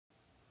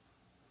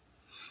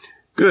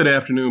Good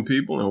afternoon,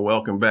 people, and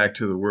welcome back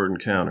to the Word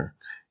Encounter.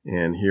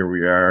 And here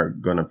we are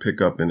going to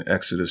pick up in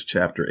Exodus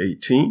chapter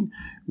 18.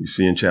 We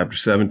see in chapter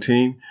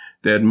 17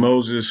 that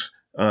Moses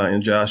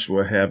and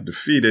Joshua have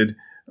defeated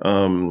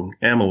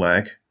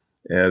Amalek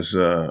as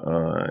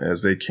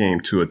they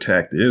came to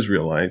attack the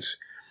Israelites.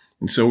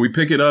 And so we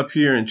pick it up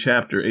here in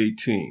chapter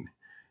 18.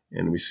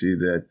 And we see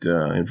that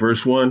in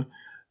verse 1,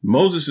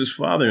 Moses'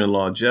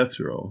 father-in-law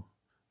Jethro,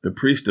 the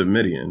priest of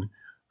Midian,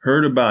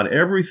 heard about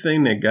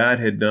everything that God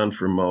had done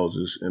for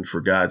Moses and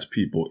for God's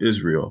people,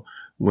 Israel,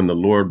 when the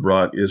Lord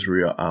brought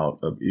Israel out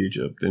of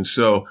Egypt. And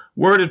so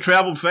word had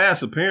traveled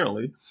fast,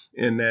 apparently,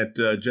 in that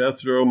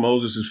Jethro,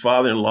 Moses'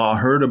 father-in-law,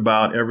 heard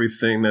about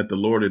everything that the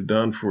Lord had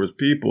done for his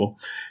people.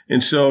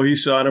 And so he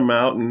sought him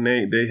out, and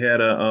they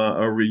had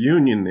a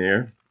reunion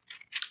there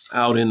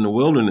out in the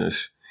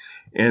wilderness.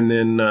 And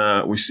then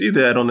we see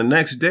that on the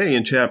next day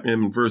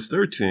in verse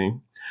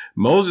 13,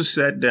 Moses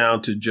sat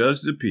down to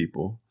judge the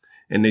people,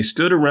 and they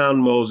stood around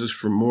Moses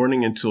from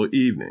morning until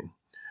evening.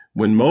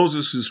 When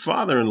Moses'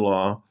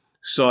 father-in-law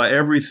saw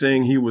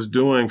everything he was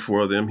doing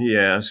for them, he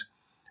asked,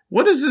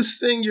 "What is this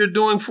thing you're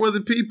doing for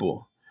the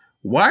people?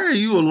 Why are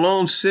you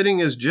alone sitting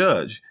as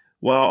judge,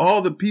 while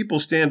all the people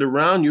stand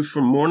around you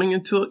from morning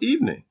until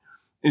evening?"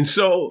 And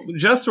so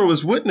Jethro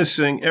is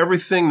witnessing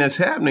everything that's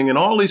happening, and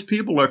all these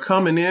people are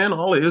coming in,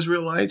 all the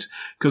Israelites,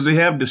 because they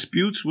have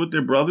disputes with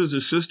their brothers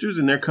or sisters,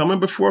 and they're coming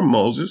before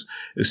Moses,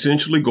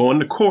 essentially going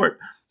to court,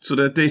 so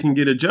that they can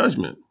get a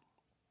judgment.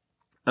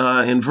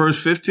 In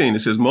verse 15, it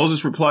says,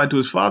 Moses replied to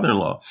his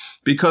father-in-law,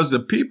 "Because the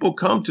people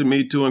come to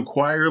me to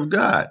inquire of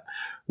God.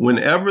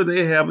 Whenever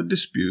they have a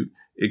dispute,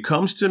 it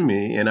comes to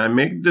me, and I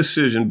make a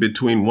decision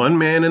between one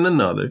man and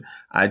another.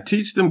 I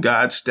teach them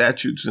God's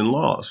statutes and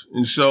laws."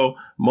 And so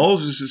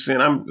Moses is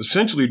saying, I'm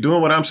essentially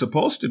doing what I'm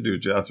supposed to do,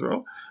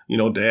 Jethro.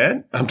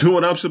 Dad, I'm doing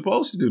what I'm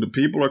supposed to do. The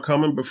people are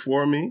coming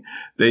before me.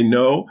 They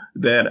know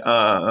that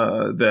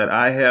that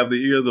I have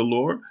the ear of the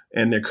Lord,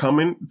 and they're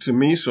coming to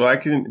me so I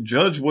can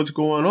judge what's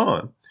going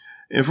on.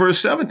 In verse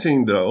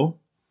 17, though,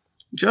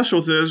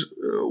 Jethro says,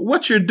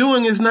 "What you're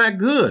doing is not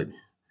good."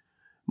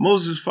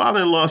 Moses'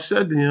 father-in-law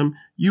said to him,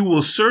 "You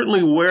will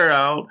certainly wear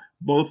out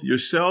both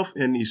yourself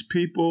and these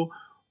people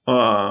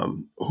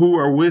who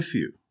are with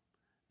you,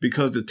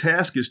 because the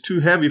task is too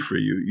heavy for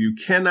you. You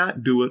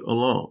cannot do it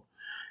alone."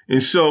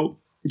 And so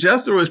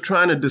Jethro is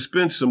trying to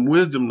dispense some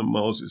wisdom to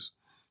Moses.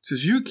 He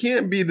says, you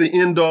can't be the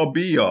end-all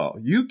be-all.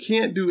 You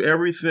can't do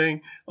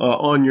everything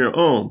on your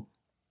own.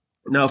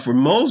 Now, for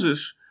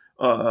Moses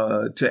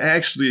to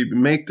actually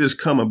make this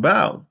come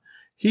about,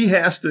 he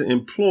has to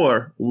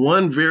implore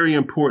one very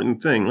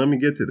important thing. Let me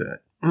get to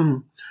that.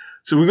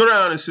 So we go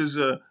down and it says,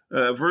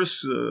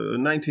 verse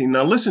 19,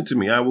 "Now listen to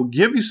me. I will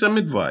give you some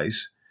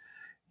advice,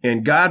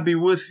 and God be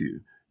with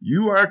you.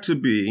 You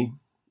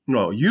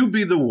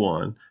be the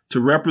one to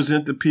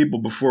represent the people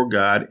before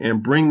God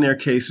and bring their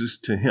cases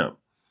to him."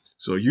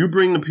 So you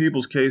bring the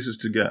people's cases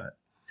to God.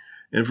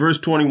 In verse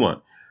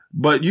 21,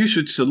 "But you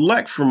should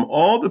select from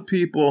all the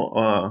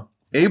people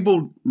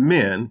able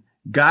men,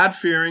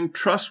 God-fearing,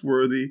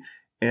 trustworthy,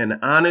 and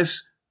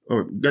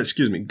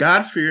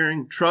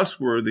God-fearing,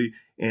 trustworthy,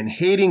 and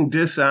hating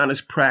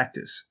dishonest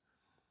practice.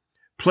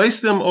 Place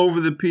them over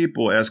the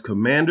people as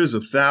commanders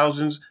of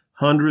thousands,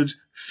 hundreds,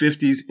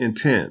 fifties, and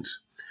tens.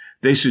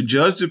 They should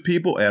judge the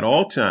people at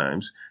all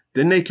times.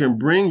 Then they can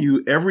bring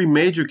you every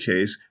major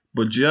case,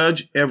 but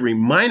judge every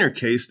minor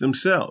case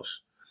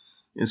themselves."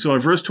 And so in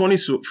verse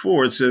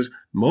 24, it says,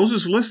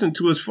 Moses listened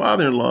to his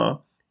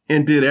father-in-law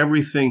and did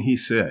everything he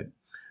said.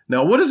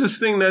 Now, what is this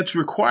thing that's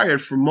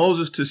required for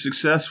Moses to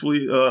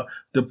successfully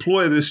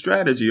deploy this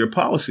strategy or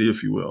policy,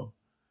 if you will?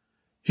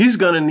 He's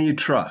going to need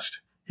trust.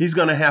 He's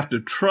going to have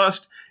to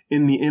trust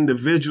in the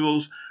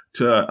individuals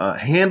to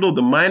handle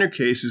the minor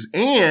cases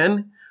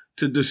and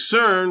to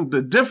discern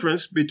the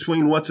difference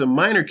between what's a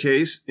minor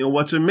case and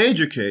what's a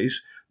major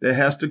case that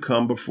has to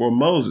come before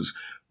Moses.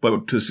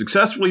 But to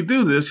successfully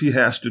do this, he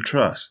has to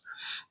trust.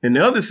 And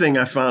the other thing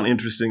I found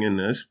interesting in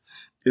this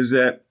is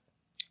that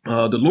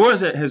the Lord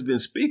has been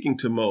speaking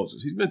to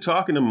Moses. He's been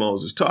talking to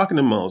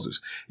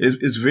Moses.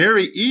 It's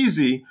very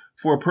easy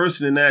for a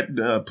person in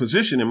that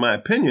position, in my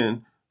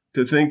opinion,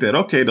 to think that,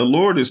 okay, the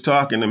Lord is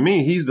talking to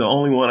me. He's the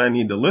only one I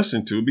need to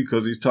listen to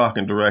because he's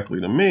talking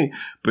directly to me.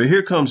 But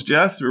here comes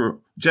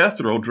Jethro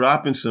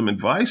dropping some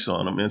advice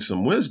on him and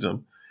some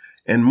wisdom.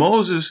 And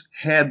Moses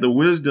had the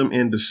wisdom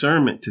and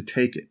discernment to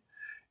take it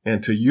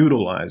and to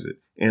utilize it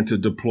and to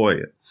deploy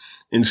it.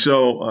 And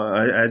so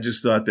I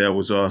just thought that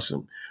was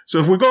awesome. So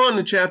if we go on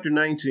to chapter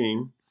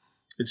 19,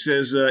 it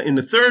says, "In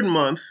the third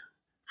month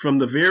from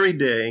the very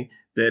day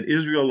that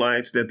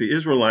the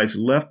Israelites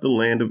left the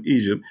land of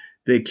Egypt,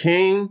 they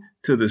came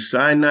to the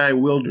Sinai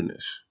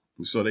wilderness."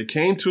 So they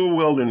came to a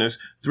wilderness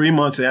 3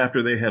 months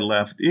after they had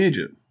left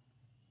Egypt.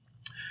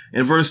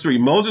 In verse 3,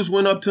 Moses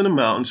went up to the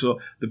mountain. So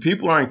the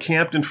people are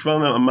encamped in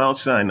front of Mount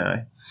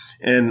Sinai.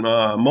 And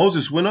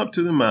Moses went up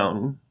to the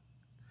mountain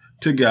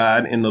to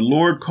God, and the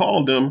Lord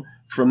called him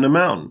from the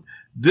mountain.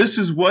 "This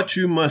is what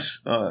you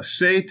must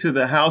say to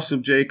the house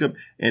of Jacob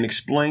and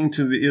explain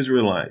to the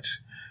Israelites.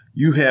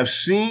 You have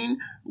seen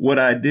what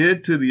I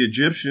did to the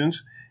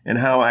Egyptians and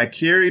how I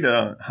carried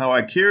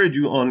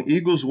you on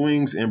eagle's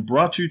wings and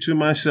brought you to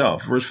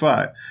myself. Verse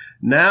 5.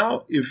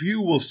 Now, if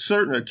you will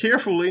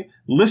carefully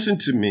listen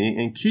to me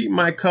and keep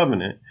my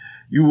covenant,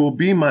 you will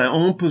be my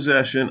own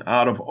possession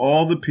out of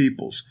all the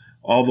peoples,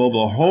 although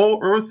the whole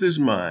earth is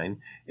mine,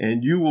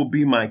 and you will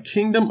be my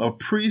kingdom of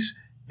priests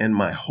and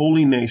my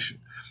holy nation.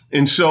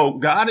 And so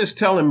God is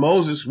telling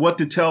Moses what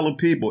to tell the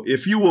people.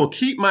 If you will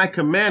keep my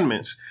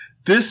commandments,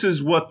 this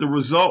is what the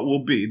result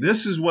will be.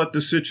 This is what the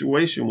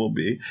situation will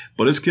be,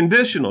 but it's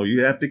conditional.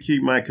 You have to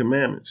keep my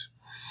commandments.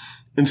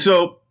 And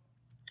so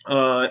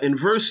in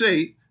verse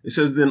 8, it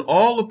says, then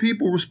all the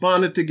people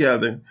responded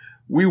together,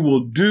 we will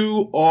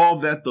do all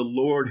that the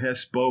Lord has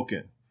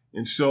spoken.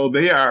 And so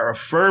they are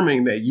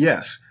affirming that,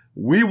 yes,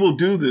 we will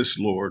do this,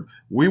 Lord.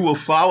 We will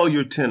follow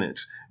your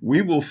tenets.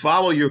 We will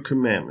follow your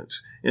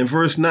commandments. In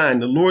verse 9,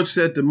 the Lord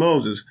said to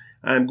Moses,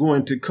 I am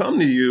going to come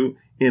to you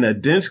in a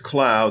dense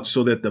cloud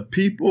so that the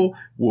people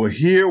will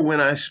hear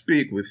when I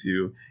speak with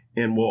you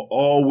and will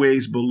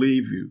always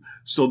believe you.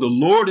 So the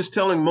Lord is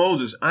telling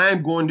Moses, I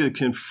am going to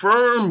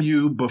confirm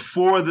you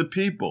before the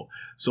people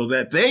so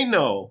that they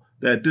know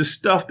that this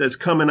stuff that's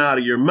coming out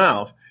of your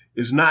mouth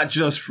is not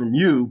just from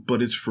you,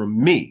 but it's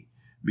from me,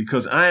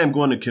 because I am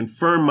going to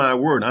confirm my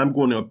word. I'm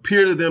going to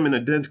appear to them in a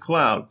dense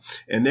cloud,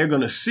 and they're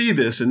going to see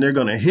this and they're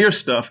going to hear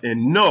stuff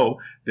and know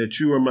that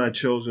you are my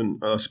chosen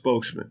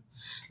spokesman.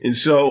 And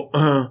so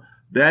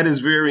that is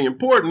very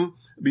important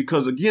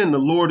because, again, the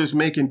Lord is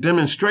making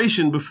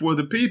demonstration before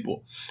the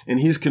people, and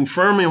he's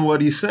confirming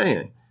what he's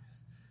saying.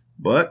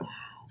 But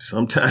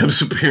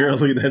sometimes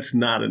apparently that's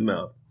not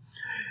enough.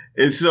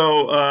 And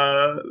so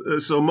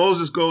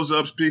Moses goes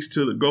up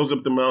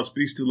the mount,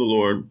 speaks to the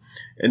Lord,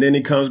 and then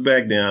he comes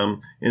back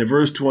down. And in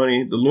verse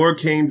 20, the Lord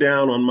came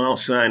down on Mount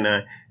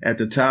Sinai at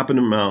the top of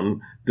the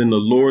mountain. Then the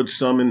Lord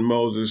summoned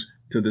Moses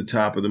to the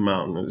top of the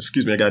mountain.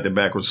 Excuse me, I got that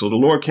backwards. So the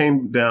Lord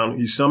came down,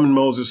 he summoned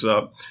Moses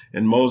up,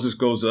 and Moses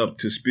goes up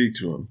to speak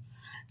to him.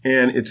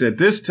 And it's at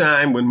this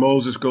time when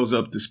Moses goes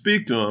up to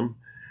speak to him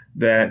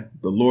that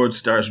the Lord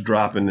starts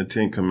dropping the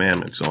 10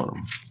 Commandments on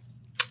him.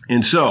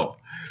 And so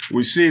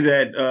we see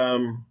that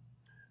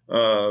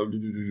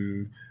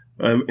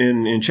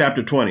in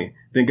chapter 20,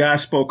 then God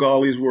spoke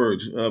all these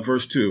words.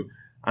 Verse 2,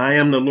 I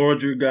am the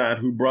Lord your God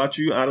who brought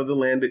you out of the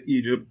land of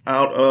Egypt,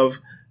 out of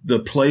the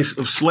place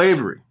of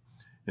slavery.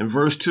 In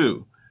verse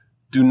 2,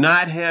 do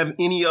not have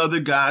any other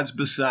gods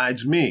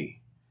besides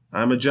me.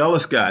 I'm a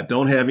jealous God.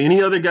 Don't have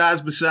any other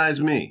gods besides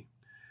me.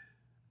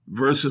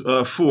 Verse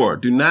 4,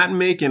 do not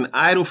make an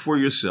idol for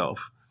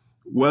yourself,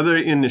 whether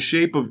in the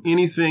shape of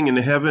anything in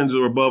the heavens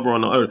or above or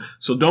on the earth.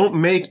 So don't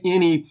make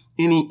any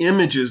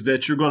images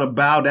that you're going to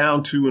bow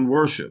down to and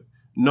worship.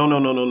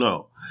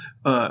 No.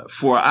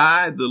 For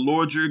I, the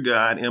Lord your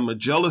God, am a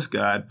jealous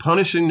God,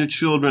 punishing the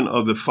children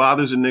of the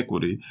father's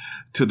iniquity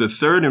to the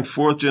third and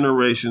fourth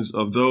generations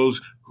of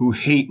those who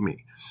hate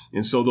me.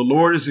 And so the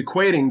Lord is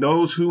equating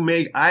those who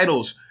make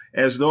idols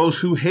as those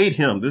who hate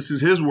him. This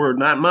is his word,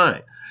 not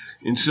mine.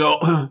 And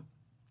so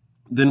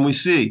then we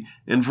see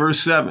in verse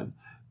 7,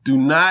 do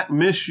not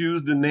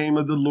misuse the name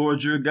of the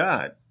Lord your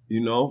God.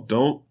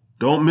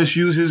 Don't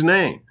misuse his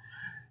name.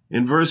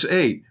 In verse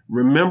 8,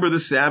 remember the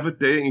Sabbath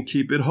day and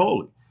keep it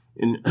holy.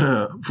 In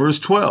verse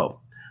 12,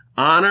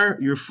 honor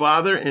your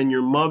father and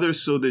your mother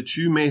so that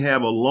you may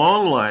have a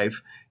long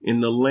life in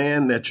the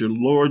land that your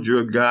Lord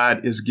your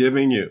God is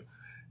giving you.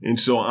 And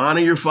so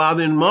honor your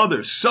father and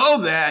mother so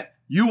that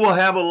you will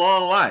have a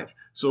long life.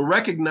 So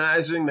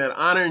recognizing that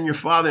honoring your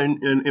father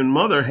and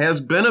mother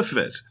has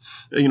benefits,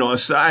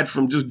 aside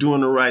from just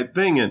doing the right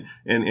thing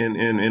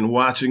and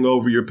watching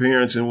over your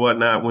parents and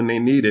whatnot when they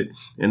need it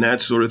and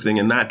that sort of thing,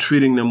 and not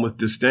treating them with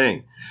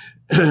disdain.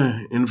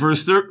 In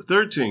verse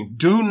 13,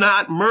 do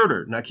not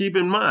murder. Now keep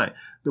in mind,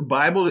 the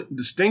Bible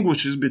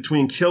distinguishes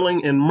between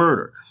killing and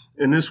murder.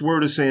 And this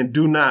word is saying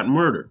do not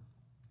murder.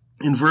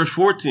 In verse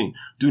 14,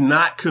 do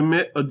not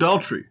commit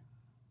adultery.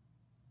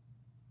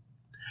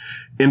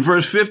 In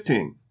verse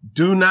 15,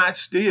 do not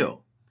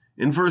steal.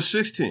 In verse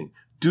 16,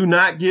 do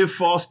not give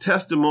false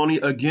testimony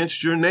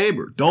against your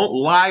neighbor. Don't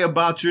lie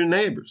about your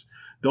neighbors.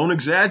 Don't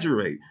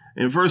exaggerate.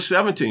 In verse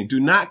 17, do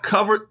not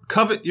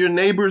covet your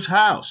neighbor's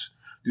house.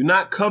 Do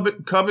not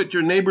covet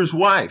your neighbor's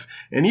wife.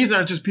 And these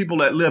aren't just people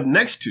that live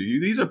next to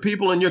you. These are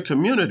people in your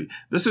community.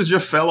 This is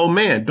your fellow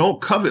man.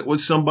 Don't covet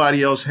what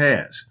somebody else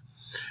has.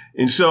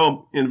 And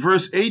so in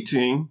verse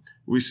 18,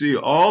 we see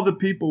all the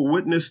people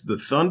witnessed the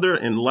thunder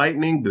and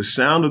lightning, the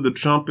sound of the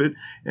trumpet,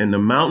 and the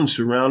mountain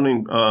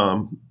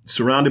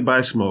surrounded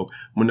by smoke.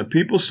 When the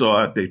people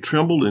saw it, they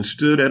trembled and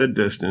stood at a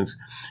distance.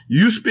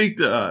 You speak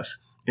to us,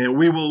 and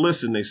we will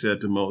listen, they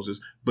said to Moses,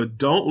 but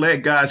don't let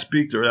God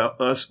speak to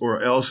us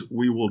or else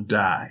we will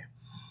die.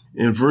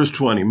 In verse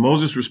 20,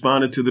 Moses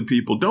responded to the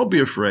people, don't be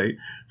afraid,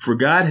 for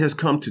God has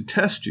come to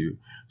test you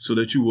so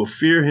that you will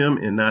fear him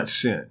and not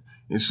sin.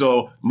 And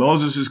so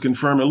Moses is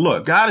confirming,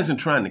 look, God isn't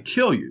trying to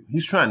kill you.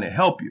 He's trying to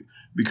help you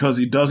because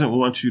he doesn't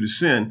want you to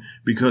sin,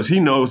 because he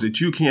knows that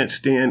you can't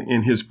stand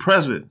in his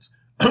presence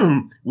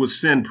with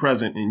sin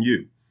present in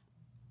you.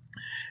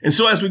 And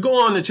so as we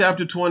go on to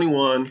chapter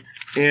 21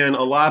 and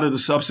a lot of the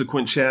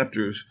subsequent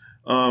chapters,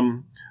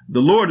 the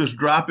Lord is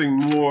dropping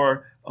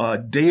more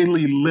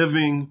daily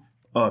living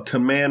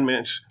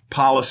commandments,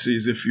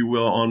 policies, if you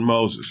will, on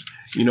Moses.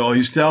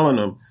 He's telling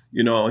them,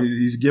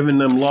 he's giving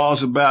them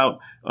laws about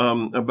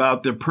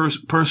their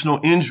personal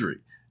injury.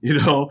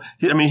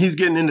 He's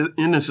getting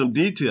into some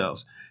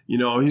details.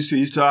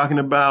 He's talking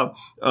about,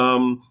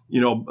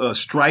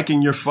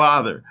 striking your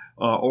father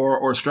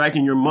or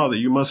striking your mother.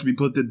 You must be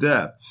put to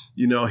death.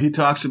 He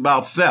talks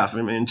about theft.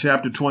 In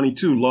chapter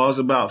 22, laws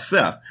about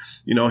theft.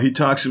 He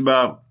talks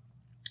about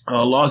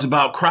laws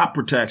about crop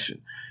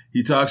protection.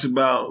 He talks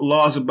about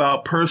laws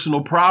about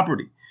personal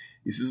property.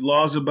 He says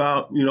laws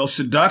about,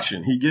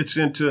 seduction. He gets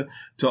into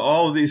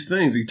all of these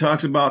things. He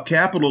talks about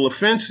capital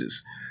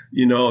offenses.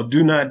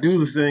 Do not do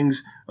the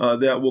things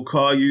that will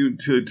cause you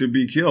to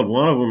be killed.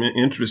 One of them,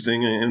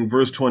 interesting, in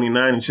verse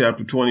 29 in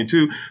chapter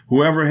 22,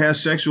 whoever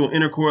has sexual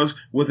intercourse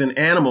with an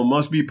animal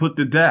must be put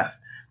to death.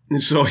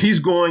 And so he's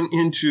going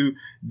into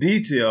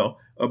detail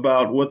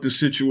about what the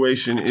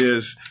situation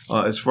is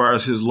as far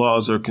as his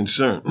laws are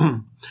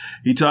concerned.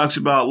 He talks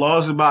about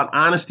laws about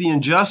honesty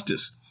and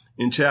justice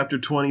in chapter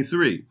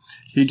 23.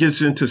 He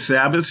gets into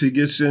Sabbaths. He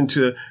gets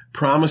into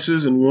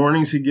promises and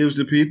warnings he gives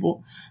to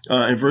people.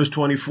 In verse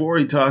 24,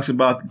 he talks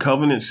about the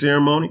covenant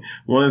ceremony.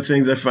 One of the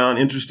things I found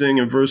interesting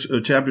in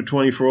chapter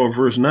 24,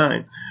 verse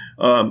 9,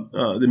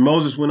 that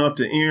Moses went up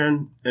to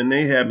Aaron and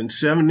Nadab and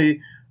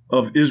 70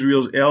 of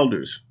Israel's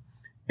elders,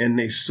 and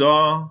they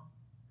saw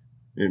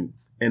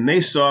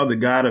the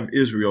God of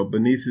Israel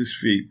beneath his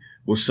feet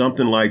was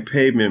something like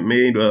pavement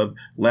made of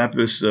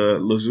lapis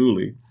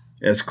lazuli,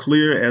 as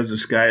clear as the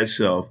sky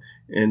itself.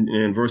 And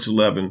in verse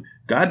 11,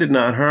 God did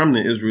not harm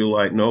the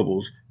Israelite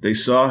nobles. They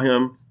saw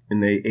him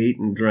and they ate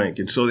and drank.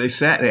 And so they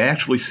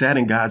actually sat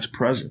in God's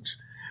presence.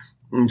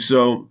 And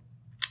so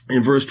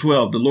in verse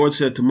 12, the Lord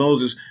said to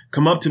Moses,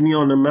 come up to me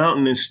on the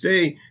mountain and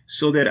stay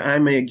so that I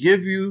may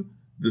give you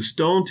the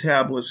stone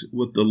tablets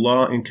with the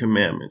law and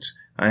commandments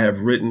I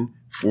have written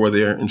for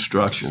their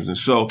instructions. And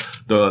so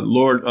the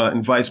Lord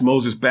invites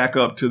Moses back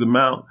up to the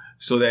mount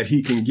so that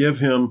he can give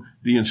him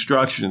the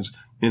instructions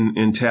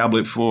in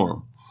tablet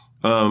form.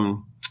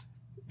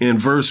 In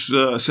verse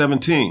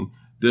 17,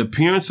 the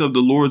appearance of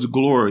the Lord's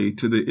glory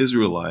to the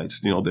Israelites,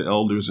 the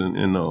elders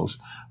and those,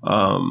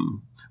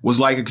 was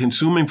like a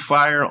consuming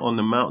fire on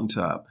the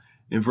mountaintop.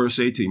 In verse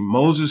 18,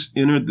 Moses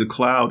entered the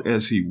cloud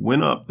as he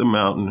went up the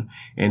mountain,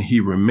 and he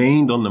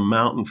remained on the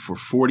mountain for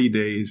 40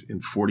 days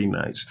and 40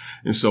 nights.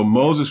 And so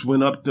Moses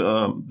went up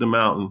the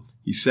mountain.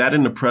 He sat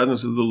in the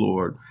presence of the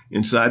Lord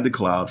inside the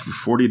cloud for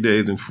 40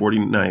 days and 40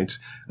 nights,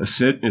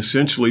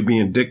 essentially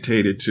being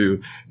dictated to,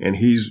 and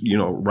he's,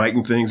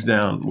 writing things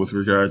down with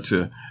regard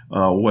to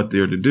what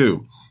they're to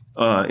do.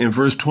 In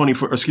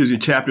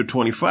chapter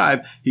 25,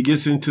 he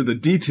gets into the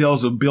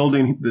details of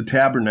building the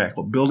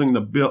tabernacle, building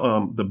the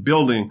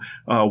building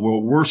where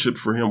worship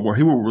for him, where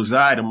he will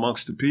reside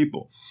amongst the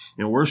people,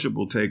 and worship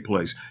will take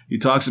place. He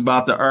talks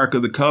about the Ark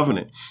of the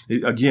Covenant.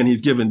 Again,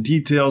 he's given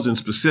details and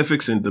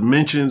specifics and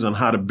dimensions on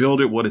how to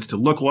build it, what it's to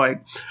look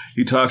like.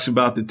 He talks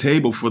about the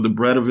table for the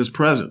bread of his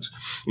presence.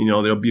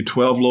 There'll be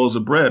 12 loaves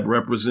of bread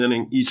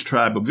representing each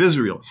tribe of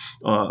Israel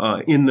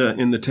in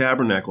the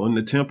tabernacle, in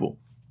the temple,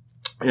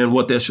 and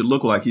what that should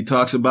look like. He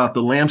talks about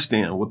the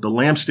lampstand, what the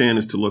lampstand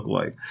is to look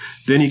like.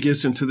 Then he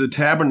gets into the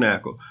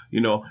tabernacle,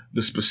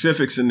 the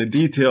specifics and the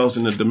details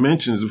and the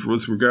dimensions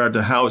with regard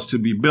to how it's to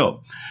be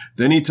built.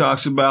 Then he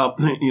talks about,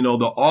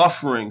 the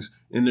offerings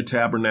in the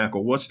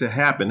tabernacle, what's to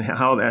happen,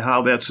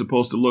 how that's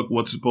supposed to look,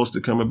 what's supposed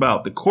to come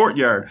about. The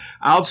courtyard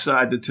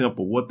outside the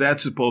temple, what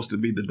that's supposed to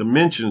be, the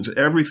dimensions,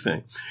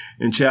 everything.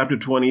 In chapter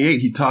 28,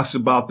 he talks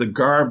about the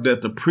garb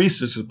that the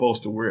priest is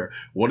supposed to wear,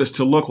 what it's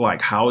to look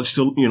like, how it's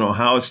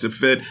to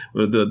fit,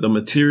 the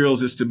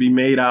materials it's to be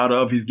made out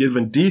of. He's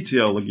given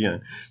detail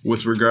again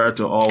with regard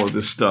to all of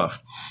this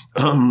stuff.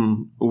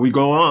 We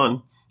go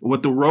on,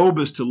 what the robe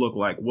is to look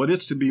like, what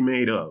it's to be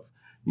made of.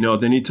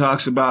 Then he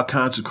talks about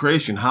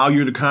consecration, how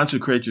you're to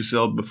consecrate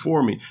yourself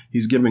before me.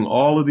 He's giving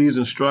all of these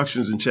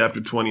instructions in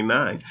chapter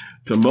 29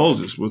 to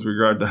Moses with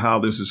regard to how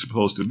this is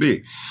supposed to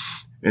be.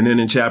 And then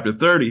in chapter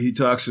 30, he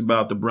talks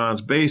about the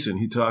bronze basin.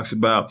 He talks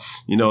about,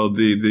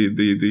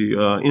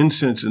 the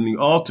incense in the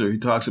altar. He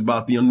talks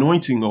about the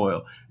anointing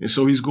oil. And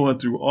so he's going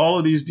through all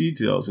of these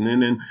details. And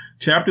then in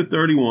chapter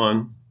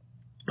 31,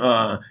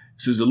 it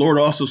says, the Lord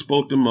also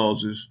spoke to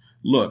Moses,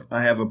 look,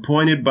 I have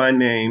appointed by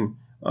name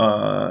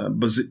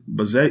Bezalel,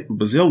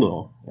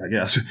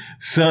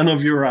 son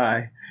of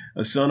Uri,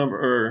 a son of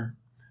Ur,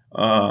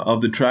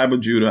 of the tribe of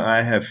Judah.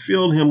 I have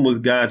filled him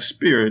with God's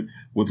Spirit,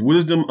 with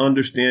wisdom,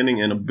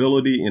 understanding, and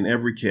ability in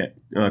every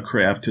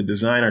craft to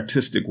design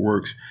artistic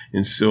works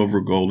in silver,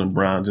 gold, and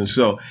bronze. And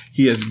so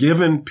he has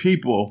given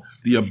people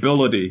the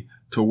ability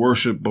to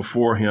worship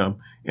before him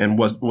and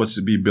what's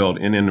to be built.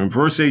 And then in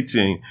verse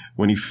 18,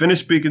 when he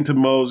finished speaking to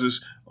Moses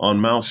on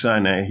Mount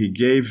Sinai, he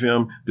gave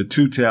him the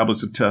 2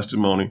 tablets of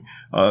testimony,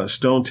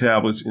 stone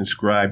tablets inscribed